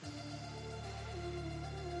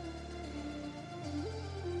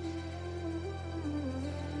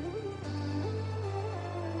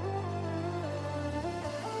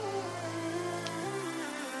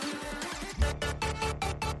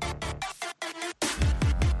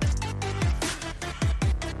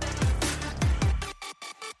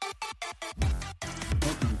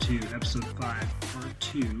to episode 5, part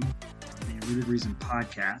 2 of the Rooted Reason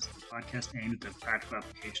podcast, a podcast aimed at the practical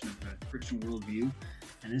application of the Christian worldview.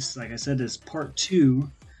 And this, like I said, is part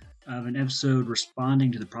 2 of an episode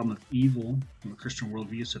responding to the problem of evil from a Christian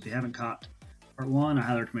worldview. So if you haven't caught part 1, I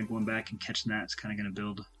highly recommend going back and catching that. It's kind of going to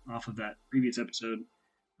build off of that previous episode.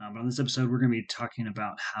 But on this episode, we're going to be talking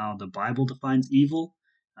about how the Bible defines evil,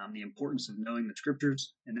 the importance of knowing the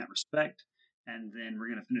scriptures in that respect, and then we're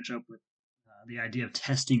going to finish up with the idea of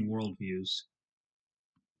testing worldviews.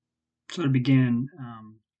 So to begin,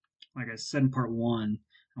 like I said in part 1,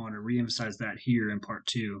 I want to reemphasize that here in part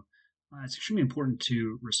 2. It's extremely important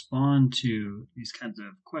to respond to these kinds of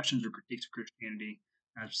questions or critiques of Christianity,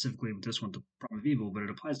 specifically with this one, the problem of evil, but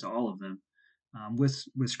it applies to all of them,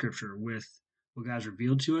 with Scripture, with what God has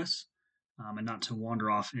revealed to us, and not to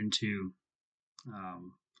wander off into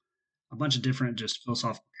a bunch of different just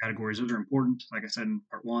philosophical categories. Those are important, like I said in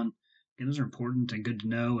part 1. Again, those are important and good to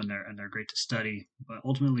know, and they're great to study. But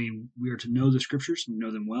ultimately, we are to know the Scriptures and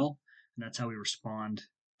know them well, and that's how we respond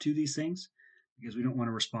to these things. Because we don't want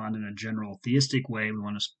to respond in a general theistic way. We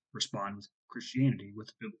want to respond with Christianity, with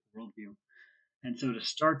the biblical worldview. And so to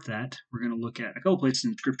start that, we're going to look at a couple places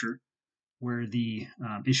in Scripture where the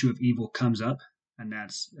issue of evil comes up, and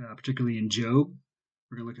that's particularly in Job.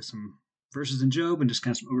 We're going to look at some verses in Job and just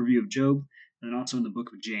kind of some overview of Job, and then also in the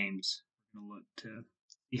book of James. We're going to look to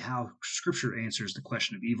see how Scripture answers the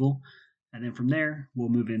question of evil, and then from there, we'll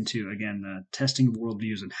move into, again, the testing of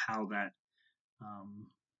worldviews and how that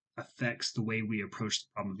affects the way we approach the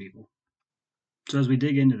problem of evil. So as we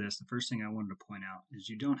dig into this, the first thing I wanted to point out is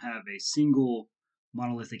you don't have a single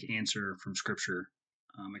monolithic answer from Scripture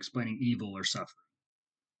explaining evil or suffering.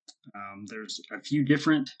 There's a few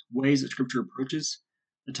different ways that Scripture approaches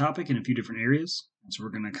the topic in a few different areas. And so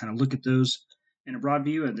we're going to kind of look at those in a broad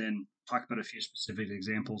view and then talk about a few specific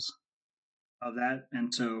examples of that.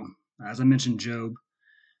 And so, as I mentioned, Job.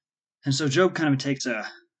 And so Job kind of takes a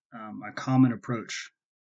common approach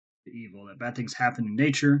to evil, that bad things happen in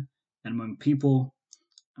nature and among people.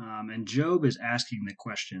 And Job is asking the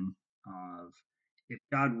question of if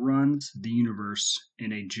God runs the universe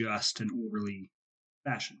in a just and orderly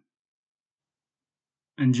fashion.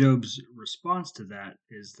 And Job's response to that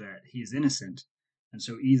is that he is innocent. And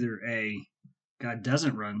so either A, God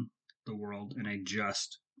doesn't run the world in a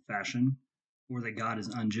just fashion, or that God is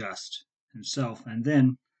unjust himself. And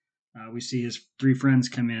then we see his 3 friends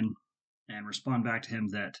come in and respond back to him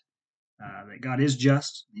that God is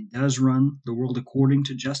just. He does run the world according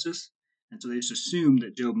to justice. And so they just assume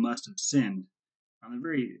that Job must have sinned. It's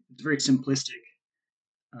a very simplistic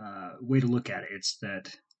way to look at it. It's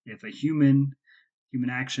that if a human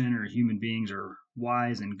action or human beings are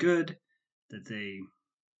wise and good, that they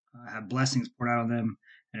have blessings poured out on them.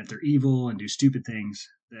 And if they're evil and do stupid things,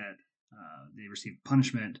 that they receive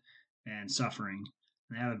punishment and suffering.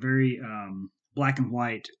 And they have a very black and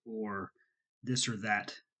white or this or that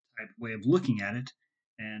type way of looking at it.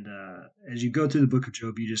 And as you go through the book of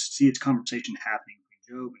Job, you just see its conversation happening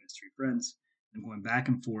between Job and his 3 friends and going back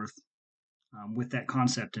and forth with that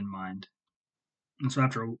concept in mind. And so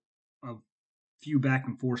after a few back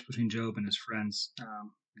and forths between Job and his friends,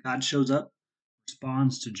 God shows up,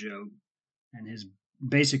 responds to Job, and his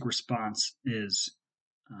basic response is,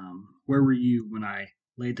 where were you when I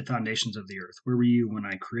laid the foundations of the earth? Where were you when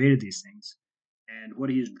I created these things? And what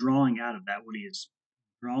he is drawing out of that, what he is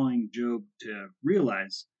drawing Job to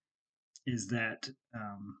realize, is that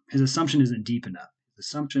his assumption isn't deep enough. His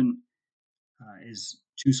assumption is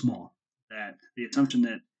too small. That the assumption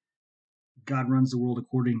that God runs the world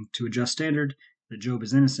according to a just standard, that Job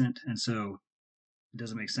is innocent, and so it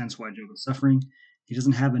doesn't make sense why Job is suffering. He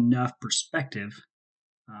doesn't have enough perspective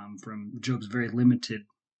from Job's very limited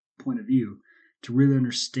point of view to really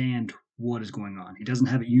understand what is going on. He doesn't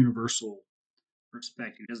have a universal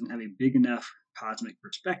perspective. He doesn't have a big enough cosmic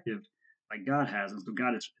perspective like God has, and so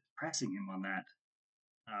God is pressing him on that.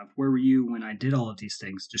 Where were you when I did all of these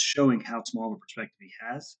things? Just showing how small of a perspective he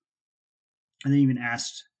has. And then even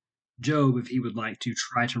asked Job if he would like to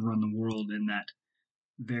try to run the world in that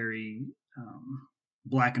very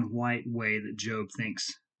black and white way that Job thinks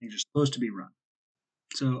things are supposed to be run.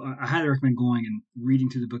 So I highly recommend going and reading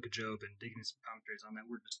through the book of Job and digging into some commentaries on that.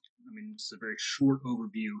 This is a very short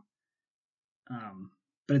overview.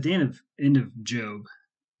 But at the end of Job,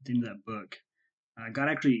 at the end of that book, God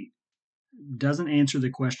actually doesn't answer the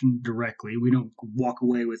question directly. We don't walk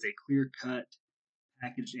away with a clear-cut,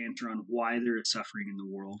 packaged answer on why there is suffering in the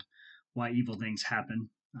world, why evil things happen.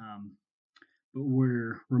 But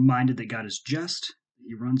we're reminded that God is just.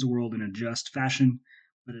 He runs the world in a just fashion,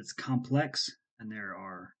 but it's complex, and there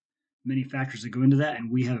are many factors that go into that,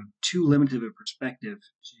 and we have too limited a perspective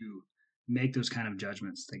to make those kind of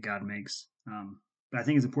judgments that God makes. But I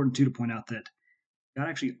think it's important too to point out that God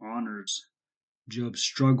actually honors Job's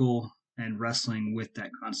struggle and wrestling with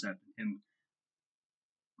that concept, and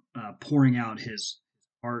pouring out his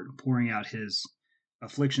heart, pouring out his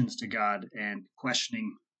afflictions to God, and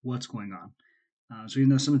questioning what's going on. So even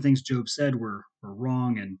though some of the things Job said were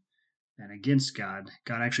wrong and against God,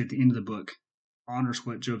 God actually at the end of the book honors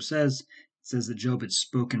what Job says. It says that Job had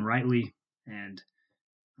spoken rightly and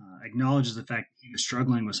acknowledges the fact that he was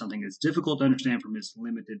struggling with something that's difficult to understand from his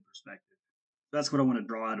limited perspective. That's what I want to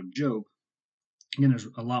draw out of Job. Again, there's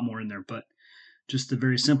a lot more in there, but just the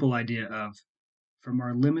very simple idea of from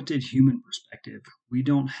our limited human perspective, we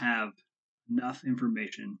don't have enough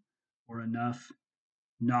information or enough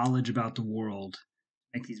knowledge about the world to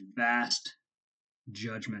make these vast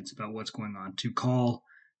judgments about what's going on, to call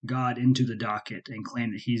God into the docket and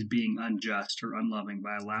claim that he's being unjust or unloving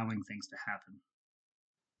by allowing things to happen.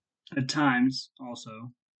 At times,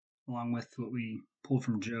 also, along with what we pull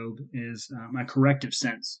from Job, is my corrective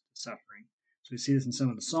sense of suffering. So we see this in some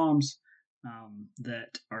of the Psalms,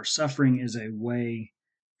 that our suffering is a way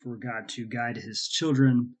for God to guide his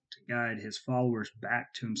children, to guide his followers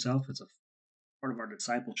back to himself. It's a part of our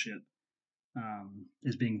discipleship,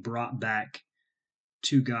 is being brought back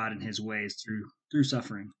to God and his ways through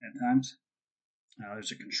suffering at times.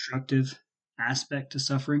 There's a constructive aspect to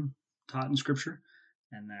suffering taught in Scripture,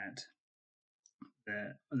 and that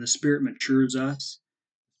the Spirit matures us,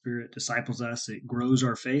 the Spirit disciples us, it grows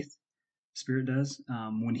our faith. The Spirit does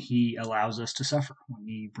when He allows us to suffer, when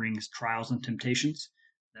He brings trials and temptations.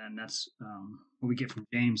 And that's what we get from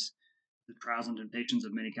James. The trials and temptations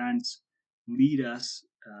of many kinds lead us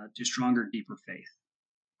to stronger, deeper faith.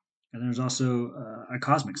 And there's also a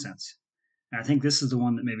cosmic sense. And I think this is the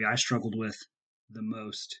one that maybe I struggled with the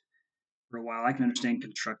most. For a while, I can understand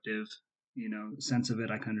constructive, sense of it.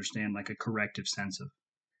 I can understand like a corrective sense of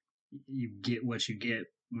you get what you get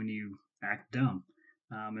when you act dumb.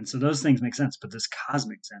 And so those things make sense. But this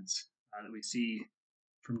cosmic sense that we see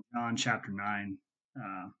from John chapter 9,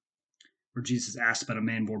 where Jesus asked about a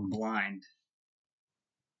man born blind,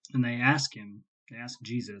 and they ask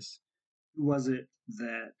Jesus, who was it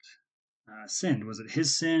that sinned? Was it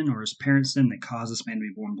his sin or his parents' sin that caused this man to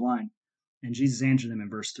be born blind? And Jesus answered them in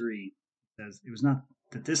verse 3. It says, it was not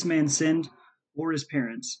that this man sinned or his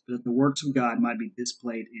parents, but that the works of God might be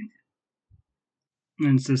displayed in him.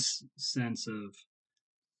 And it's this sense of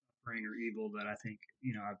suffering or evil that I think,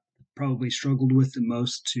 I've probably struggled with the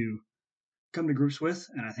most to come to grips with.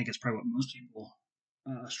 And I think it's probably what most people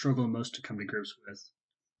struggle most to come to grips with.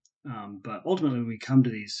 But ultimately, when we come to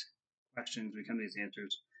these questions, we come to these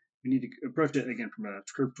answers, we need to approach it again from a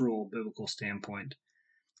scriptural, biblical standpoint.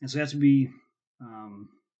 And so we have to be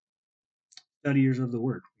studiers of the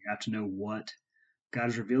Word. We have to know what God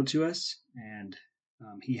has revealed to us, and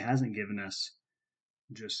He hasn't given us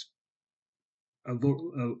just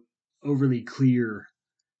overly clear,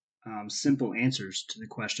 simple answers to the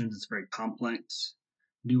questions. It's a very complex,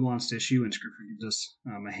 nuanced issue, and Scripture gives us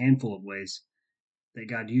a handful of ways that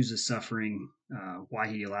God uses suffering, why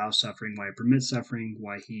He allows suffering, why He permits suffering,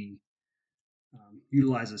 why He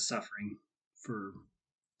utilizes suffering for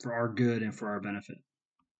our good and for our benefit.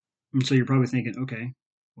 And so you're probably thinking, okay,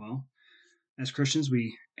 well, as Christians,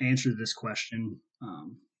 we answer this question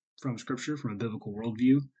from Scripture, from a biblical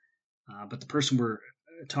worldview, but the person we're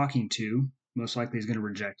talking to most likely is going to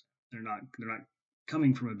reject. They're not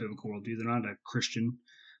coming from a biblical worldview. They're not a Christian,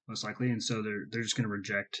 most likely, and so they're just going to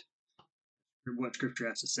reject what Scripture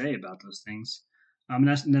has to say about those things. And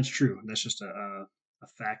that's true. That's just a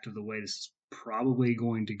fact of the way this is probably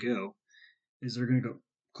going to go. Is they're going to go,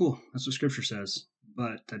 cool, that's what Scripture says,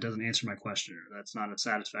 but that doesn't answer my question. Or that's not a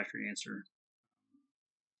satisfactory answer.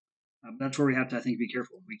 That's where we have to, I think, be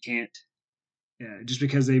careful. We can't, just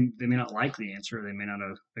because they may not like the answer, they may not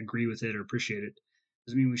agree with it or appreciate it,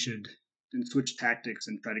 doesn't mean we should then switch tactics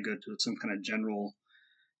and try to go to some kind of general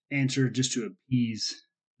answer just to appease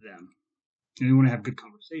them. And we want to have good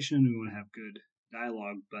conversation, we want to have good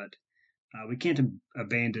dialogue, but we can't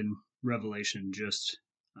abandon revelation just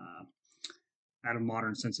out of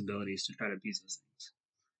modern sensibilities to try to appease those things.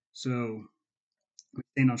 So we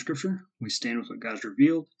stand on Scripture, we stand with what God's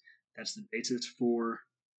revealed. That's the basis for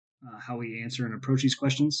how we answer and approach these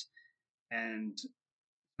questions. And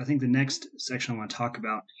I think the next section I want to talk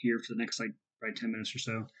about here for the next probably 10 minutes or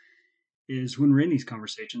so is when we're in these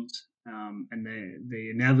conversations, and they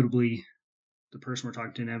inevitably, the person we're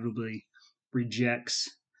talking to inevitably rejects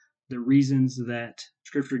the reasons that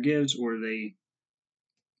Scripture gives, or they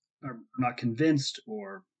are not convinced,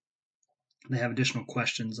 or they have additional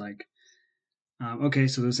questions like, okay,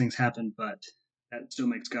 so those things happen, but that still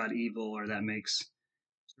makes God evil, or that makes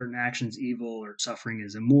certain actions evil, or suffering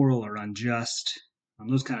is immoral or unjust.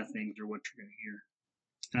 Those kind of things are what you're going to hear.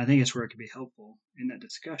 And I think it's where it can be helpful in that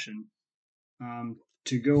discussion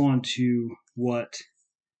to go on to what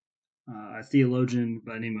a theologian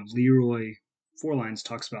by the name of Leroy Forlines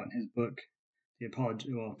talks about in his book, The Apology.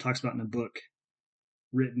 Well, talks about in a book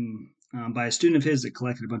written by a student of his that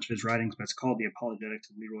collected a bunch of his writings, but it's called The Apologetics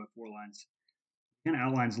of Leroy Forlines. It kind of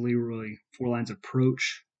outlines Leroy Forlines'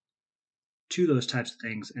 approach to those types of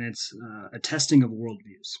things, and it's a testing of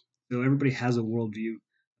worldviews. So everybody has a worldview,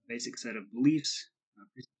 a basic set of beliefs,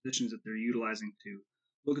 presuppositions that they're utilizing to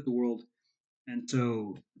look at the world. And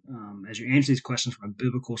so, as you answer these questions from a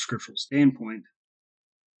biblical, scriptural standpoint,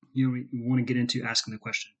 we want to get into asking the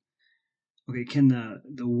question: okay, can the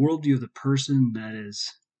worldview of the person that is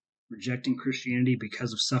rejecting Christianity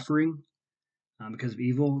because of suffering, because of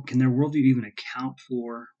evil, can their worldview even account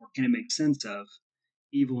for, or can it make sense of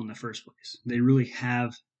evil in the first place? They really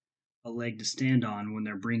have a leg to stand on when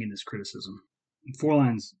they're bringing this criticism.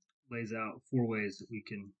 Forlines lays out 4 ways that we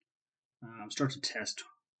can start to test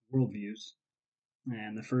worldviews.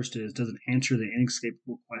 And the first is, does it answer the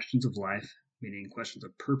inescapable questions of life, meaning questions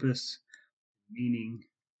of purpose, meaning?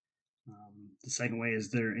 The second way is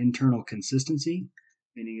there internal consistency,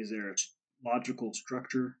 meaning is there a logical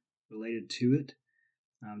structure related to it?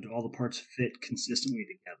 Do all the parts fit consistently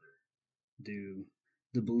together? Do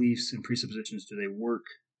the beliefs and presuppositions, do they work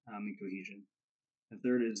in cohesion? The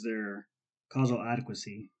third is there causal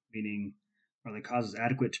adequacy, meaning are the causes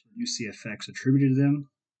adequate to produce the effects attributed to them?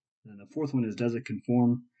 And the fourth one is, does it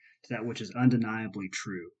conform to that which is undeniably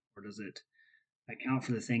true, or does it account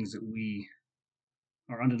for the things that we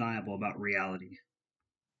are undeniable about reality?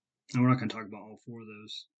 And we're not going to talk about all 4 of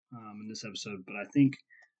those in this episode, but I think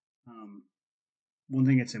um, one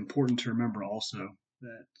thing it's important to remember also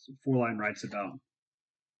that Forline writes about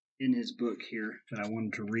in his book here that I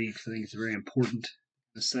wanted to read because I think it's very important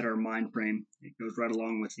to set our mind frame. It goes right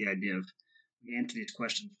along with the idea of we answer these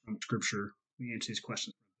questions from Scripture, we answer these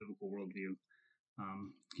questions from a biblical worldview.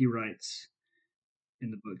 He writes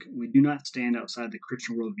in the book, we do not stand outside the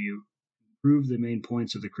Christian worldview, prove the main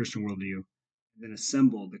points of the Christian worldview, and then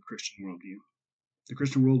assemble the Christian worldview. The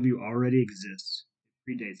Christian worldview already exists.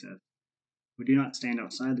 It predates us. We do not stand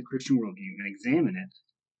outside the Christian worldview and examine it.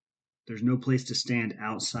 There's no place to stand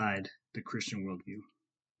outside the Christian worldview.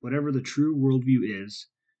 Whatever the true worldview is,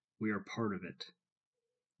 we are part of it.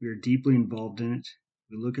 We are deeply involved in it.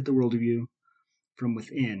 We look at the worldview from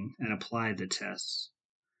within and apply the tests.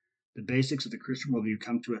 The basics of the Christian worldview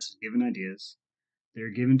come to us as given ideas. They are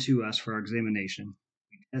given to us for our examination.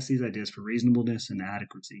 We test these ideas for reasonableness and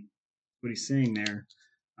adequacy. What he's saying there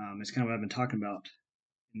is kind of what I've been talking about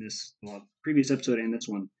in this previous episode and this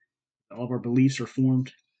one. All of our beliefs are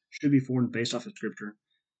formed, should be formed based off of Scripture,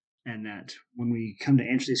 and that when we come to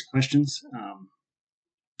answer these questions,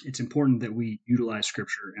 it's important that we utilize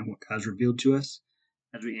Scripture and what God's revealed to us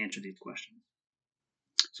as we answer these questions.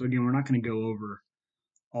 So again, we're not going to go over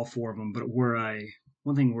all 4 of them, but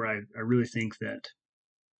one thing where I really think that,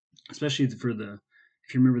 especially for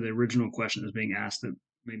if you remember the original question that was being asked that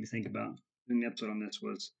made me think about doing the episode on this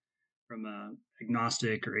was from a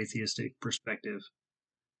agnostic or atheistic perspective,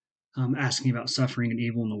 asking about suffering and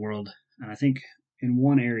evil in the world. And I think in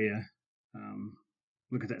one area,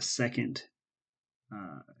 look at that second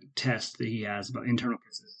test that he has about internal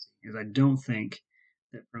consistency, is I don't think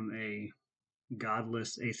that from a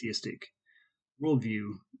godless atheistic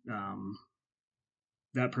worldview,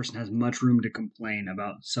 that person has much room to complain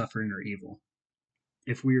about suffering or evil.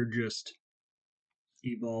 If we are just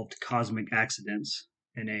evolved cosmic accidents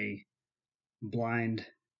in a blind,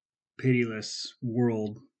 pitiless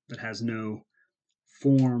world that has no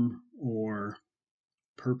form or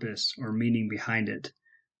purpose or meaning behind it,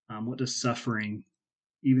 what does suffering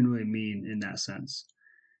even really mean in that sense?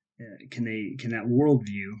 Can that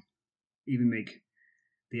worldview even make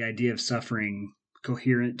the idea of suffering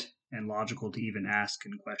coherent and logical to even ask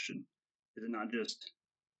and question? Is it not just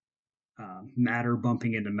matter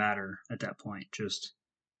bumping into matter at that point, just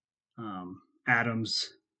atoms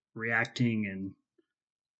reacting and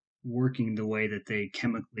working the way that they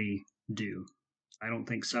chemically do? I don't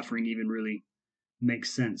think suffering even really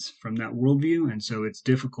makes sense from that worldview, and so it's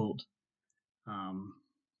difficult um,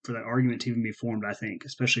 for that argument to even be formed, I think,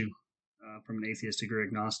 especially from an atheistic or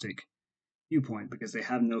agnostic viewpoint, because they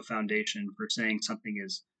have no foundation for saying something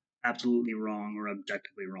is absolutely wrong or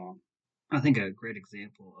objectively wrong. I think a great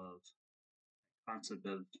example of concept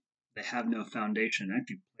of they have no foundation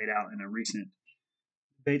actually played out in a recent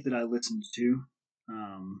debate that I listened to.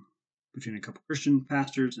 Um, between a couple Christian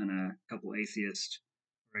pastors and a couple atheist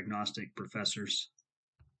or agnostic professors.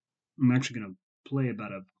 I'm actually going to play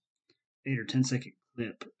about a 8 or 10 second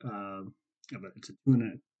clip of it. It's a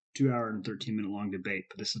 2 hour and 13-minute long debate,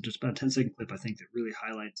 but this is just about a 10-second clip I think that really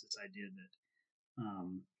highlights this idea that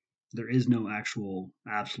there is no actual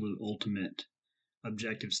absolute ultimate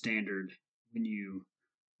objective standard when you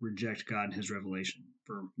reject God and His revelation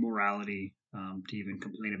for morality, to even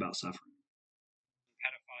complain about suffering.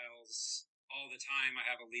 Pedophiles all the time. I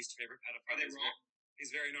have a least favorite pedophile. Are they wrong?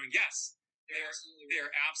 He's very annoying. Yes,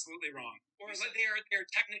 they're absolutely wrong. Or they're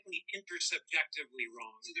technically intersubjectively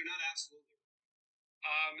wrong. So they're not absolutely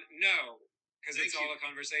wrong. No, because it's all a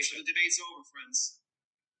conversation. So the debate's over, friends.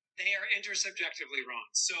 They are intersubjectively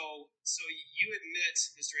wrong. So you admit,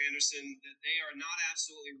 Mr. Anderson, that they are not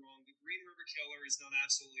absolutely wrong. The Green River Killer is not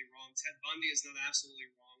absolutely wrong. Ted Bundy is not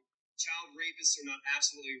absolutely wrong. Child rapists are not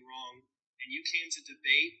absolutely wrong. And you came to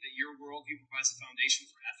debate that your worldview provides a foundation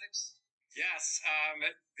for ethics? Yes,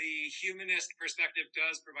 the humanist perspective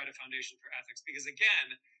does provide a foundation for ethics because, again,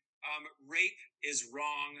 rape is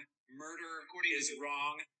wrong, murder is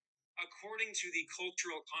wrong, according to the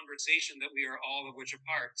cultural conversation that we are all of which a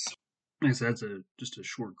part. So, like I said, that's just a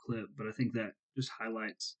short clip, but I think that just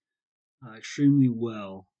highlights extremely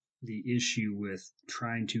well the issue with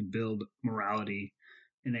trying to build morality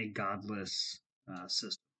in a godless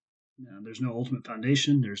system. There's no ultimate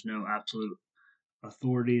foundation. There's no absolute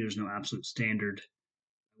authority. There's no absolute standard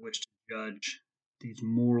by which to judge these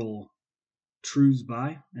moral truths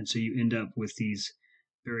by. And so you end up with these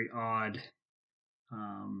very odd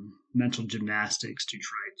mental gymnastics to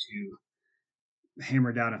try to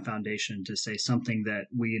hammer down a foundation to say something that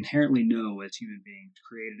we inherently know as human beings,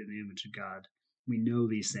 created in the image of God. We know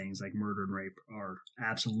these things like murder and rape are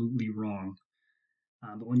absolutely wrong.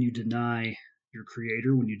 But when you deny your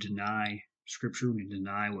creator, when you deny scripture, when you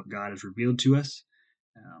deny what God has revealed to us,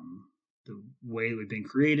 the way that we've been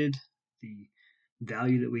created, the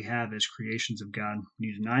value that we have as creations of God, when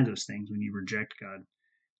you deny those things, when you reject God,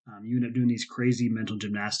 you end up doing these crazy mental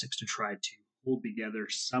gymnastics to try to hold together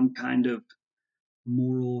some kind of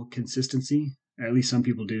moral consistency. At least some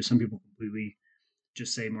people do. Some people completely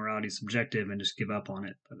just say morality is subjective and just give up on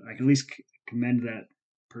it. But I can at least commend that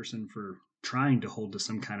person for trying to hold to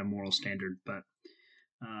some kind of moral standard. But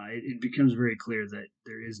it becomes very clear that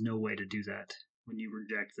there is no way to do that when you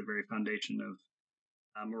reject the very foundation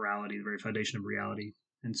of morality, the very foundation of reality.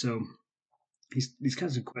 And so these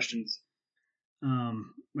kinds of questions,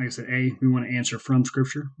 like I said, A, we want to answer from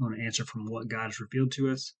Scripture. We want to answer from what God has revealed to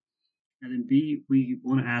us. And then B, we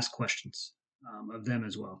want to ask questions of them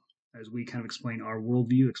as well, as we kind of explain our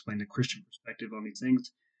worldview, explain the Christian perspective on these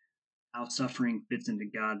things, how suffering fits into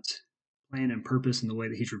God's plan and purpose in the way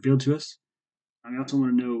that He's revealed to us. I also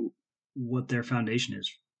want to know what their foundation is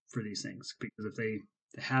for these things, because if they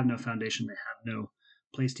have no foundation, they have no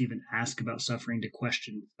place to even ask about suffering, to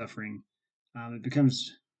question suffering, it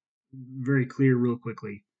becomes very clear real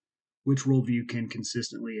quickly which worldview can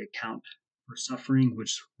consistently account for suffering,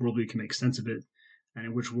 which worldview can make sense of it, and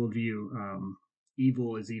in which worldview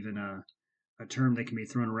evil is even a term that can be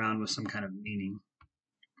thrown around with some kind of meaning.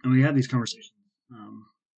 And we have these conversations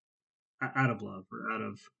out of love or out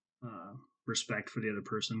of respect for the other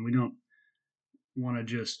person. We don't want to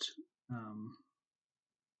just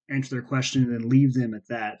answer their question and then leave them at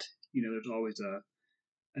that. There's always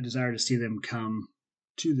a desire to see them come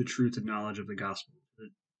to the truth and knowledge of the gospel,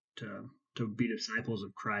 to be disciples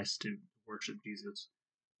of Christ, to worship Jesus.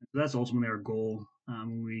 And so that's ultimately our goal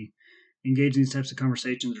when we engage in these types of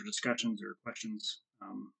conversations or discussions or questions.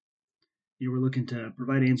 We're looking to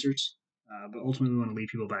provide answers, but ultimately we want to lead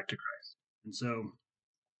people back to Christ. And so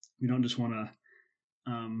we don't just want to,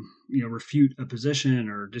 refute a position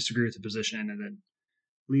or disagree with a position and then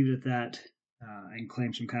leave it at that and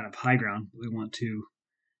claim some kind of high ground. We want to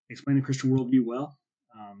explain the Christian worldview well,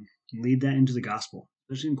 and lead that into the gospel,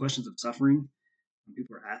 especially in questions of suffering. When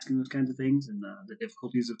people are asking those kinds of things and the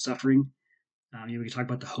difficulties of suffering, we can talk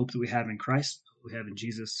about the hope that we have in Christ, we have in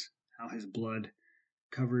Jesus, how His blood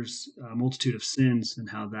covers a multitude of sins, and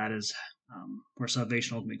how that is where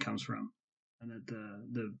salvation ultimately comes from, and that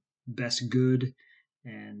the best good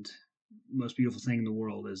and most beautiful thing in the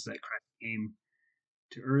world is that Christ came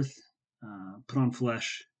to earth, put on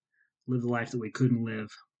flesh, lived the life that we couldn't live,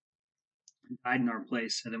 died in our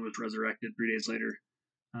place, and then was resurrected 3 days later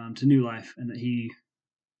to new life, and that He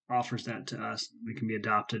offers that to us. We can be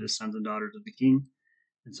adopted as sons and daughters of the King.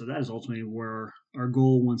 And so that is ultimately where our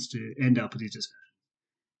goal wants to end up with these discussions.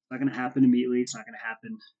 It's not going to happen immediately. It's not going to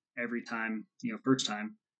happen every time, first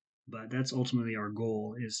time. But that's ultimately our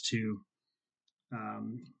goal, is to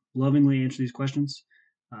lovingly answer these questions,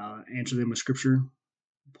 answer them with scripture,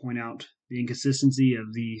 point out the inconsistency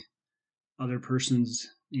of the other person's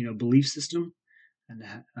belief system and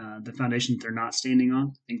the foundation that they're not standing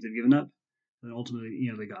on, things they've given up. And ultimately,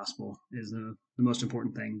 the gospel is the most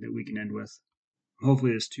important thing that we can end with.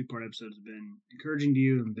 Hopefully, this 2-part episode has been encouraging to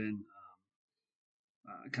you and been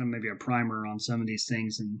kind of maybe a primer on some of these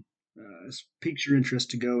things, and piques your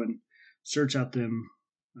interest to go and search out them,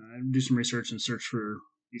 do some research and search for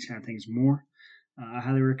these kind of things more. I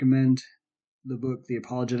highly recommend the book The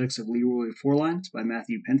Apologetics of Leroy Forlines by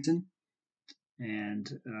Matthew Penton. And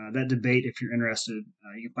that debate, if you're interested,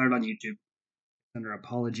 you can find it on YouTube under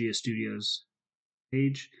Apologia Studios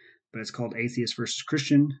page, but it's called Atheist versus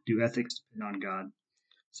Christian. Do ethics depend on God?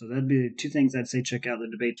 So that'd be the 2 things I'd say. Check out. The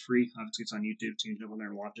debate's free. Obviously, it's on YouTube, so you can jump on there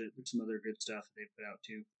and watch it. There's some other good stuff they've put out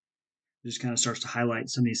too. It just kind of starts to highlight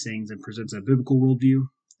some of these things and presents a biblical worldview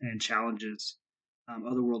and challenges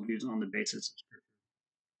other worldviews on the basis of Scripture.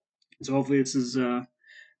 So hopefully this has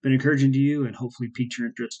been encouraging to you and hopefully piqued your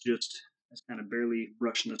interest just as kind of barely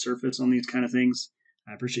brushing the surface on these kind of things.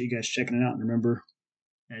 I appreciate you guys checking it out. And remember,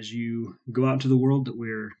 as you go out into the world, that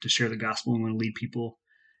we're to share the gospel and want to lead people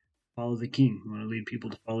follow the King. We want to lead people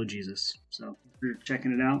to follow Jesus. So we're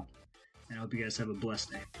checking it out, and I hope you guys have a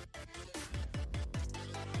blessed day.